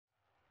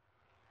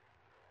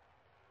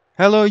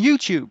Hello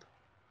YouTube!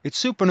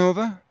 It's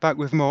Supernova, back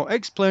with more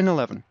X-Plane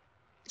 11.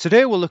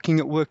 Today we're looking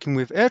at working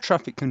with air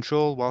traffic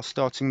control while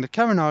starting the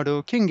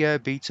Carenado King Air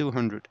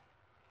B200.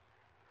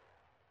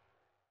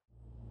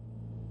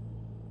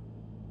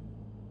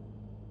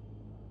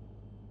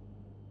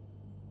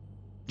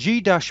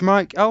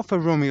 G-Mike Alpha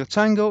Romeo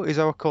Tango is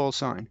our call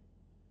sign.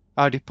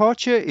 Our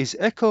departure is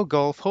Echo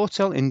Golf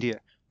Hotel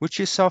India, which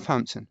is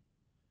Southampton,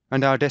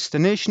 and our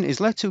destination is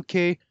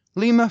Letuke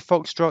Lima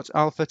Foxtrot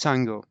Alpha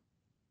Tango.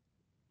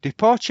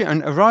 Departure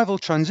and arrival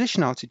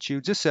transition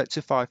altitudes are set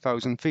to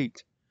 5,000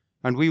 feet,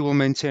 and we will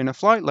maintain a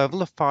flight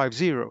level of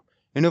 50,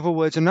 in other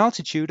words an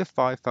altitude of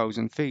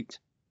 5,000 feet.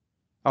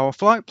 Our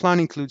flight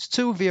plan includes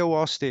 2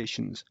 VOR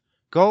stations,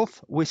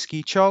 Golf,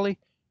 Whiskey, Charlie,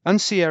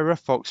 and Sierra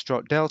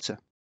Foxtrot Delta.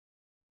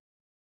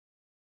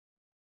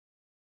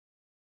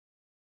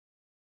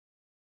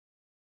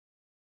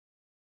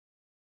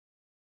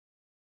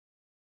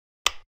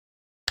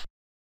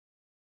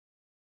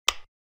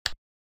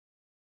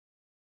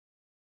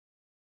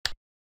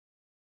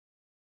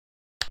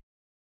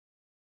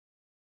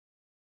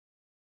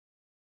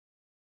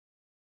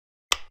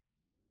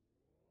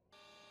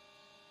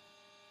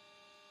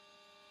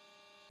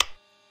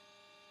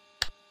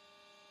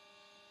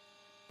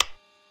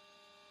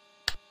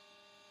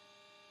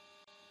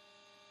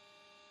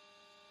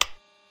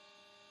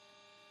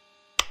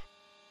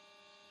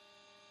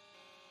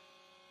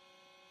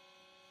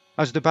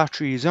 As the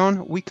battery is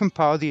on, we can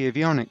power the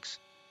avionics.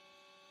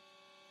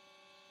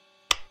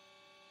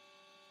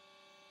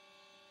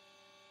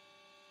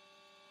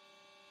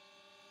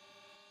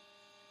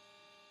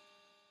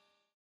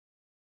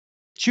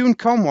 Tune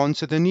COM1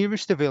 to the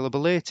nearest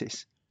available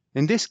ATC,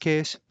 in this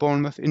case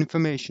Bournemouth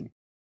Information.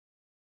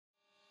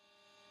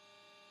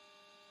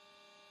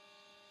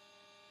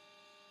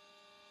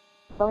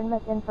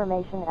 Bournemouth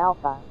Information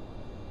Alpha.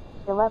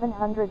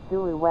 1100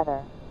 Zulu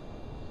weather.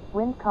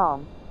 Wind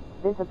calm,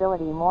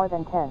 visibility more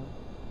than 10.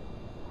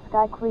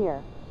 Sky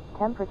clear,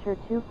 temperature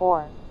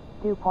 24,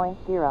 dew point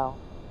 0.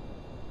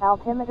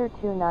 Altimeter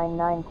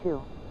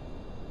 2992.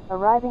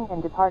 Arriving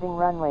and departing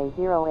runway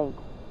 08.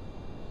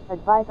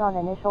 Advise on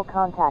initial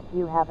contact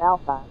you have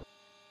Alpha.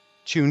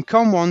 Tune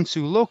COM1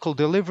 to local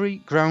delivery,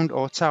 ground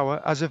or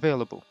tower as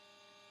available.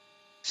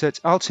 Set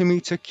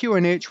altimeter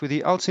QNH with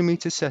the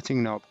altimeter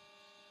setting knob.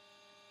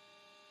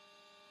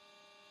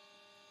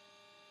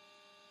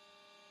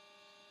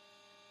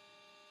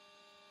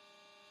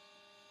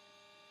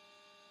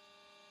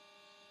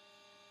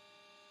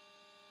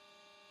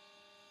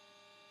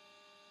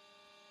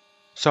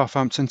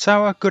 Southampton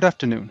Tower, good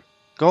afternoon.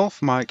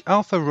 Golf Mike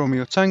Alpha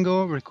Romeo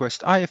Tango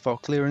request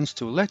IFR clearance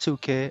to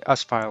Letuke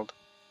as filed.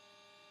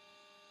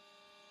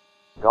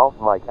 Golf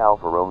Mike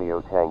Alpha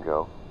Romeo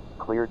Tango,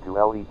 cleared to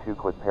LE2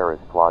 Quat Paris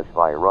Plage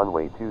via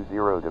runway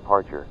 20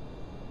 departure.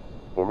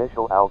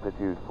 Initial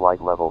altitude flight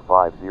level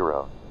 50.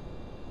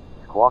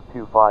 Squawk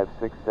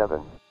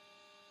 2567.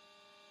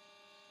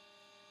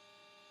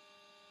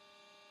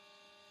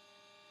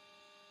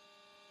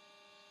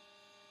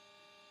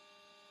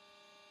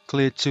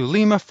 Cleared to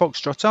Lima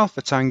Foxtrot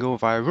Alpha Tango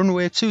via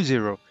runway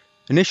 20.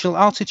 Initial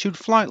altitude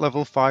flight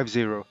level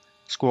 50.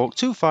 Squawk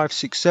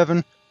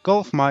 2567,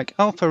 Golf Mike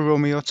Alpha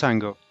Romeo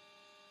Tango.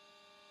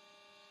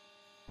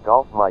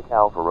 Golf Mike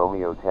Alpha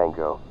Romeo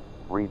Tango,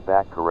 read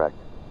back correct.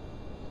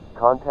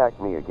 Contact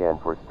me again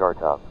for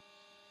startup.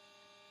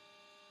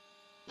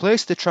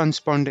 Place the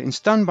transponder in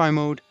standby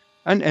mode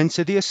and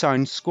enter the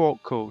assigned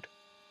squawk code.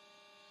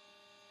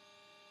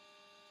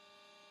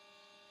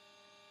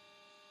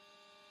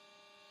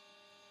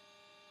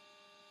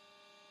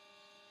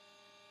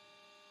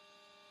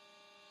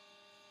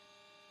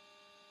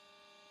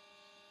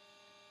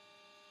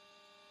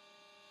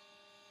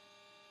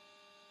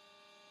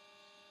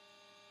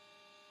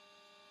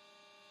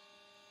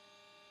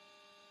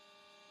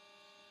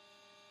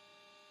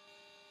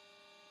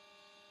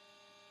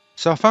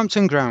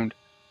 Southampton ground,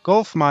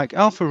 Golf Mike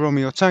Alpha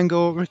Romeo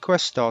Tango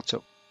request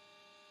startup.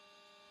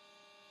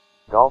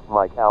 Golf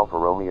Mike Alpha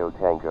Romeo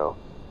Tango,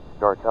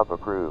 startup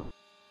approved.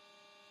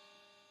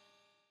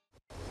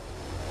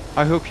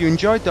 I hope you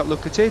enjoyed that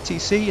look at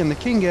ATC and the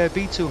King Air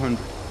B200.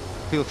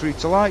 Feel free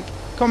to like,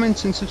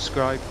 comment and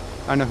subscribe,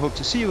 and I hope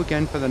to see you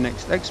again for the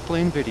next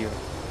X-Plane video.